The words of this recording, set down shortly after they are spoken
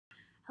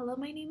Hello,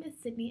 my name is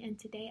Sydney, and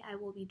today I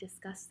will be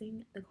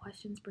discussing the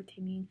questions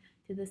pertaining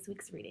to this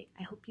week's reading.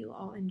 I hope you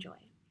all enjoy.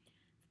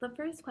 So the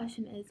first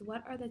question is,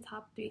 what are the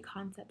top 3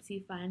 concepts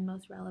you find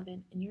most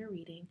relevant in your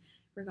reading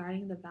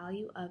regarding the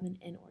value of and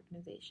in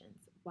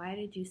organizations? Why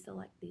did you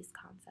select these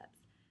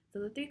concepts? So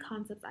the 3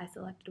 concepts I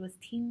selected was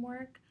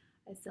teamwork,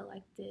 I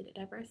selected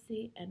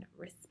diversity, and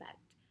respect.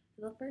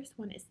 So the first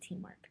one is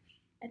teamwork.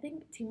 I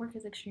think teamwork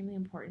is extremely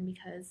important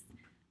because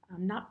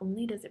not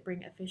only does it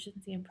bring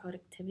efficiency and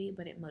productivity,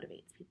 but it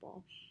motivates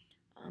people.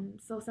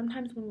 So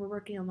sometimes when we're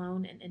working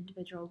alone in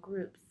individual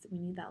groups, we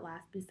need that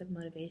last boost of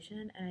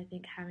motivation. And I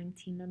think having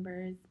team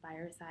members by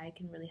your side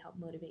can really help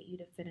motivate you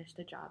to finish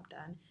the job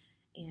done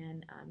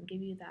and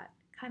give you that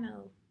kind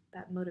of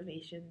that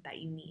motivation that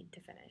you need to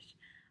finish.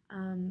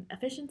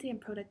 Efficiency and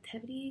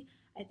productivity.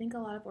 I think a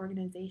lot of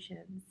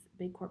organizations,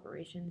 big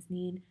corporations,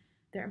 need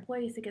their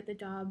employees to get the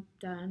job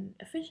done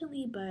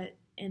efficiently, but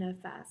in a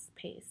fast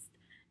pace.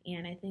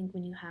 And I think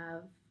when you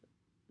have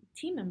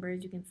team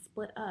members, you can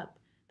split up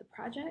the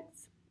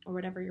projects or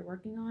whatever you're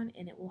working on,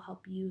 and it will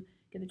help you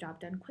get the job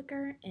done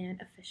quicker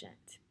and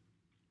efficient.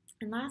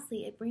 And lastly,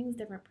 it brings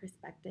different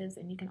perspectives,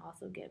 and you can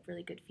also get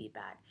really good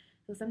feedback.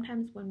 So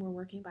sometimes when we're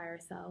working by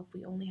ourselves,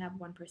 we only have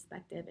one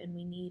perspective, and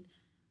we need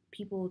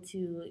people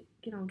to,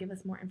 give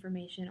us more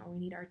information, or we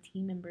need our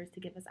team members to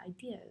give us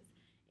ideas.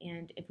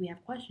 And if we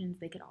have questions,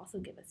 they could also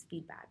give us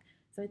feedback.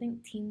 So I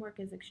think teamwork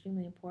is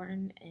extremely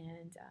important,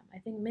 and I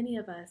think many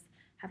of us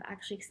have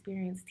actually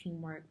experienced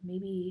teamwork,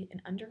 maybe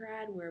in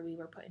undergrad where we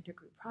were put into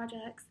group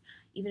projects.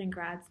 Even in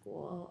grad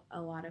school,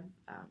 a lot of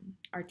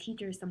our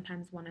teachers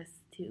sometimes want us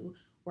to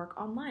work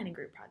online in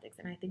group projects,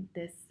 and I think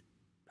this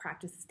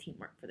practices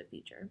teamwork for the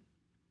future.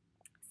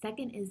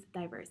 Second is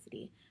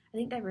diversity. I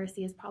think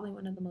diversity is probably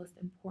one of the most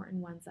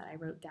important ones that I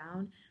wrote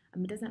down.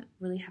 It doesn't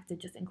really have to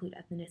just include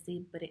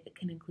ethnicity, but it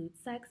can include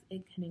sex,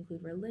 it can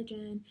include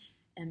religion,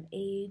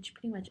 age,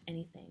 pretty much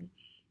anything.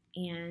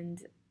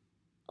 And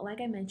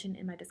like I mentioned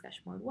in my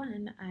discussion board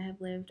 1, I have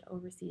lived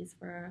overseas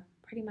for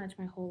pretty much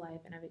my whole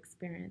life, and I've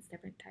experienced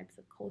different types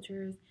of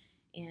cultures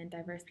and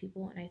diverse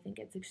people, and I think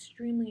it's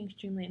extremely,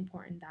 extremely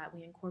important that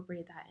we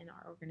incorporate that in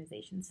our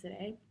organizations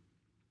today.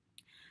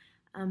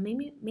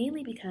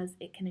 Mainly because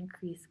it can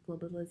increase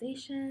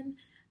globalization.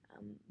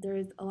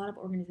 There's a lot of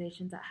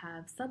organizations that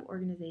have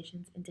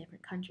sub-organizations in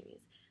different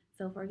countries.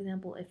 So for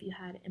example, if you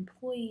had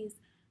employees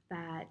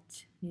that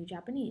knew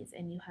Japanese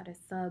and you had a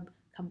sub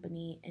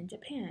company in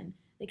Japan,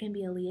 they can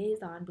be a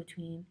liaison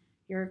between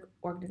your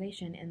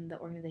organization and the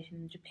organization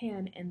in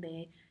Japan, and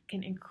they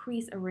can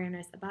increase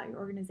awareness about your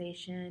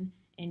organization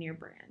and your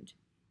brand.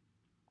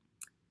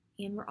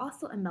 And we're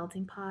also a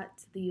melting pot.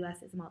 The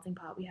US is a melting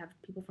pot. We have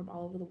people from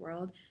all over the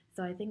world.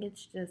 So I think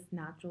it's just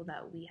natural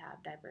that we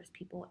have diverse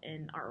people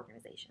in our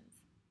organizations.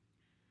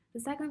 The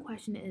second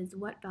question is,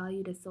 what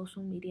value does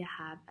social media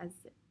have as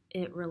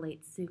it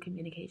relates to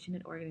communication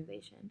and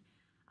organization?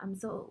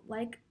 So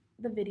like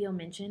the video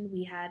mentioned,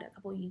 we had a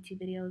couple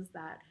YouTube videos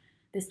that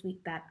this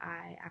week that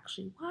I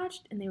actually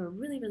watched, and they were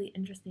really, really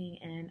interesting.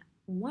 And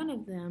one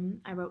of them,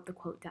 I wrote the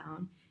quote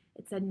down.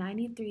 It said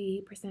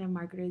 93% of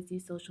marketers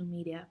use social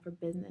media for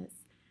business.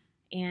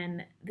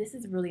 And this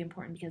is really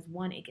important because,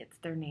 one, it gets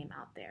their name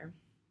out there.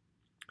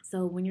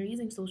 So when you're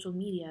using social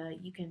media,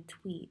 you can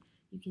tweet,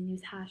 you can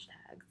use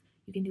hashtags,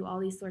 you can do all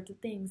these sorts of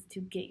things to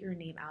get your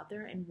name out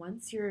there. And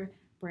once your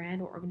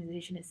brand or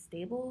organization is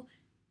stable,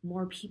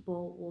 more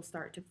people will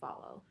start to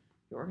follow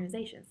your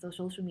organization. So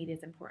social media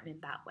is important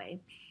in that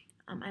way.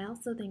 I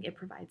also think it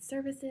provides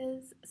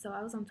services. So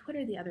I was on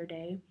Twitter the other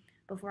day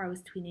before I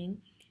was tweeting,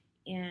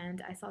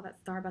 and I saw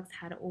that Starbucks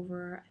had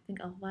over, I think,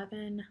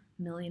 11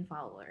 million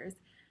followers.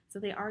 So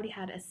they already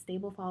had a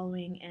stable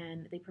following,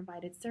 and they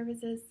provided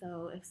services.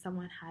 So if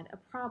someone had a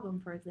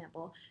problem, for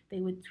example,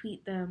 they would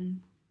tweet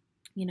them,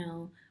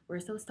 we're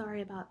so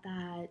sorry about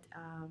that.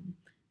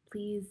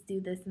 Please do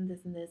this and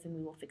this and this, and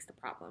we will fix the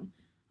problem.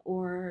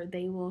 Or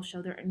they will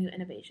show their new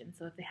innovation.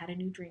 So if they had a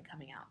new drink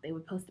coming out, they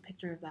would post a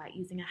picture of that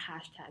using a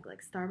hashtag like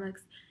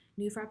Starbucks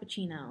new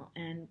Frappuccino.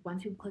 And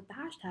once people click the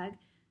hashtag,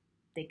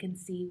 they can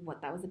see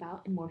what that was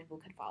about, and more people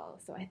could follow.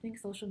 So I think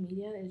social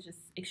media is just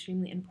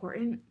extremely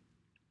important,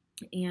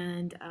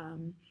 and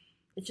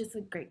it's just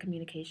a great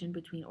communication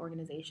between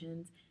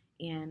organizations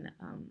and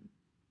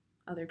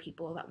other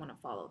people that want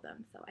to follow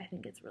them. So I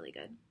think it's really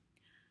good.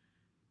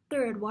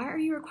 Third, why are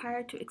you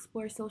required to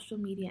explore social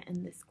media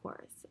in this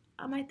course?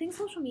 I think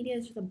social media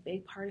is just a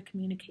big part of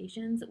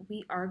communications.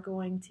 We are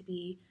going to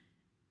be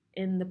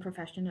in the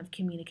profession of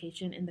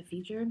communication in the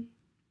future,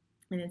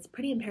 and it's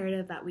pretty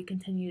imperative that we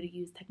continue to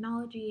use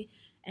technology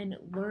and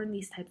learn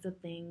these types of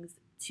things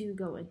to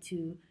go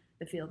into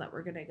the field that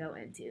we're going to go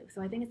into.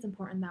 So I think it's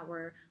important that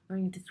we're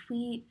learning to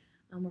tweet,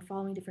 we're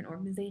following different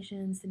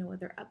organizations to know what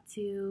they're up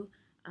to,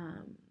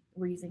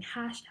 we're using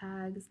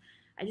hashtags.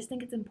 I just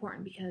think it's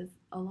important because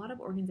a lot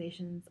of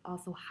organizations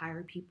also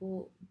hire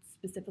people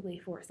specifically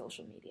for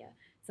social media.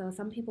 So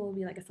some people will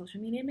be like a social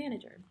media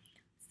manager.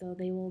 So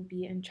they will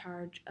be in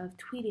charge of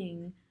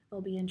tweeting, they'll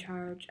be in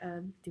charge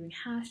of doing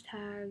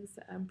hashtags,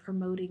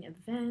 promoting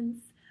events,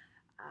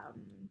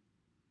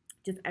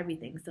 just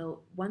everything.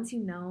 So once you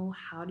know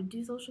how to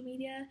do social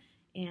media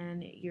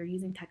and you're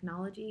using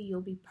technology,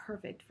 you'll be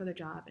perfect for the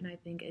job. And I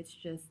think it's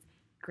just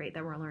great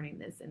that we're learning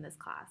this in this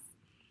class.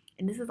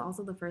 And this is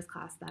also the first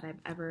class that I've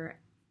ever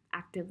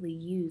actively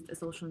used a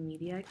social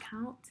media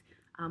account,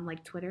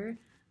 like Twitter.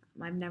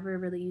 I've never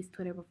really used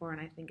Twitter before,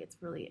 and I think it's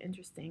really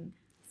interesting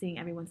seeing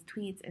everyone's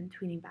tweets and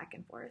tweeting back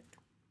and forth.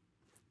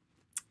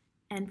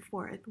 And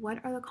fourth, what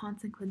are the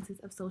consequences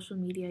of social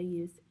media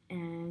use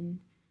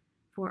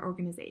for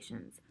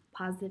organizations,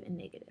 positive and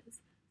negatives?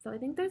 So I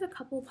think there's a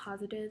couple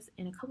positives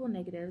and a couple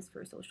negatives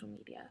for social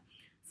media.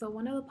 So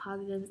one of the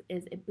positives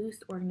is it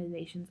boosts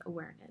organizations'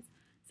 awareness.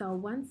 So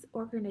once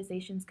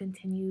organizations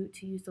continue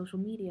to use social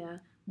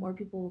media, more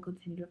people will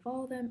continue to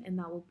follow them, and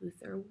that will boost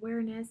their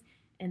awareness,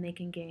 and they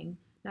can gain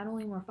not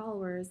only more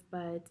followers,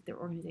 but their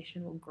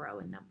organization will grow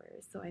in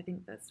numbers. So I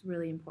think that's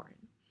really important.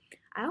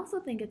 I also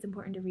think it's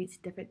important to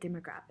reach different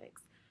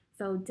demographics.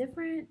 So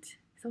different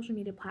social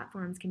media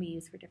platforms can be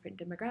used for different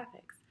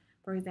demographics.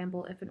 For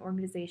example, if an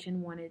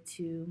organization wanted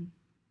to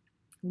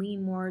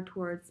lean more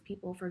towards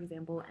people, for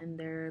example, in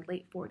their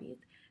late 40s,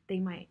 they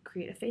might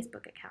create a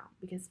Facebook account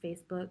because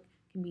Facebook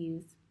can be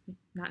used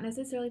not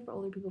necessarily for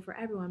older people, for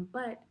everyone,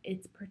 but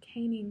it's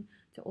pertaining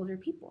to older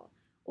people.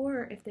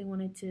 Or if they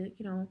wanted to,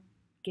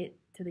 get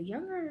to the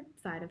younger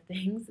side of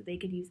things, they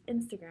could use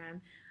Instagram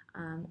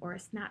or a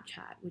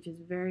Snapchat, which is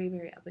very,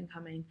 very up and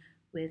coming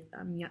with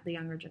the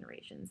younger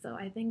generation. So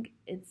I think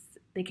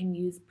they can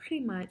use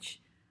pretty much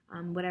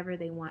whatever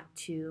they want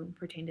to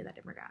pertain to that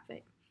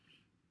demographic.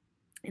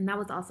 And that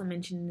was also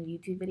mentioned in the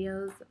YouTube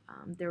videos.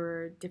 There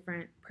were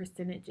different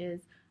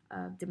percentages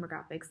of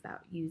demographics that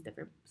use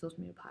different social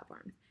media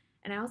platforms.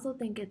 And I also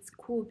think it's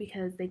cool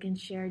because they can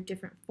share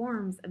different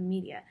forms of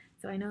media.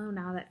 So I know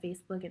now that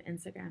Facebook and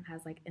Instagram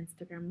has like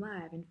Instagram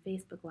Live and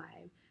Facebook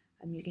Live.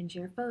 You can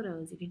share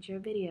photos, you can share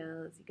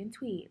videos, you can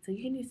tweet. So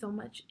you can do so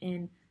much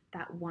in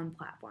that one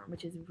platform,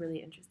 which is really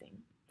interesting.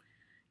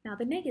 Now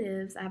the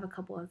negatives, I have a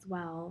couple as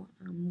well.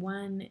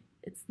 One,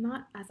 it's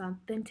not as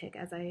authentic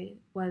as I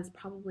was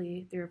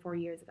probably 3 or 4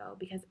 years ago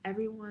because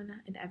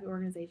everyone and every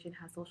organization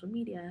has social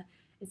media.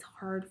 It's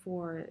hard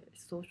for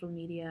social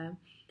media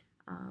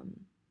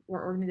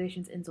or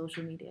organizations in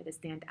social media to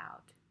stand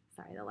out.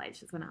 Sorry, the lights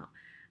just went out.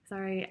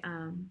 Sorry.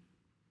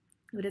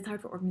 But it's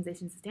hard for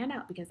organizations to stand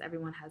out because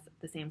everyone has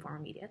the same form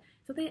of media.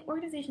 So the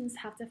organizations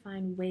have to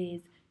find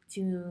ways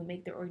to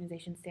make their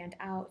organization stand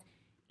out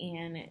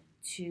and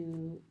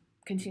to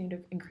continue to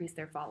increase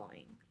their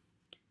following.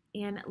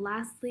 And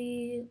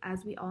lastly,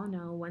 as we all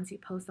know, once you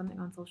post something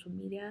on social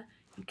media,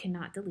 you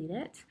cannot delete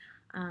it.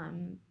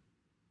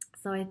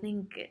 So I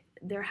think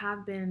there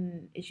have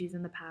been issues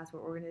in the past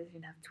where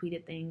organizations have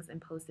tweeted things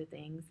and posted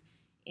things,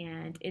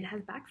 and it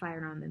has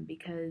backfired on them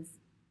because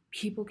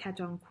people catch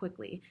on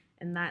quickly,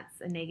 and that's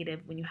a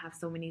negative when you have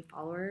so many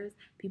followers.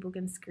 People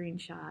can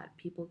screenshot,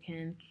 people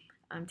can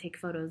take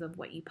photos of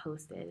what you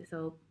posted.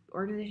 So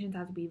organizations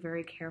have to be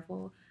very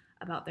careful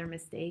about their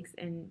mistakes,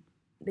 and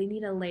they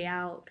need to lay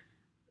out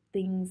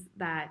things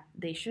that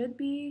they should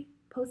be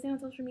posting on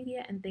social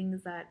media and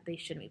things that they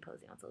shouldn't be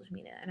posting on social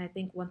media. And I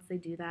think once they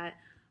do that,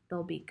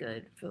 they'll be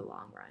good for the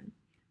long run.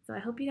 So I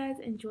hope you guys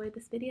enjoyed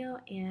this video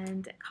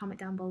and comment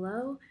down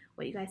below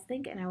what you guys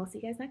think, and I will see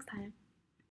you guys next time.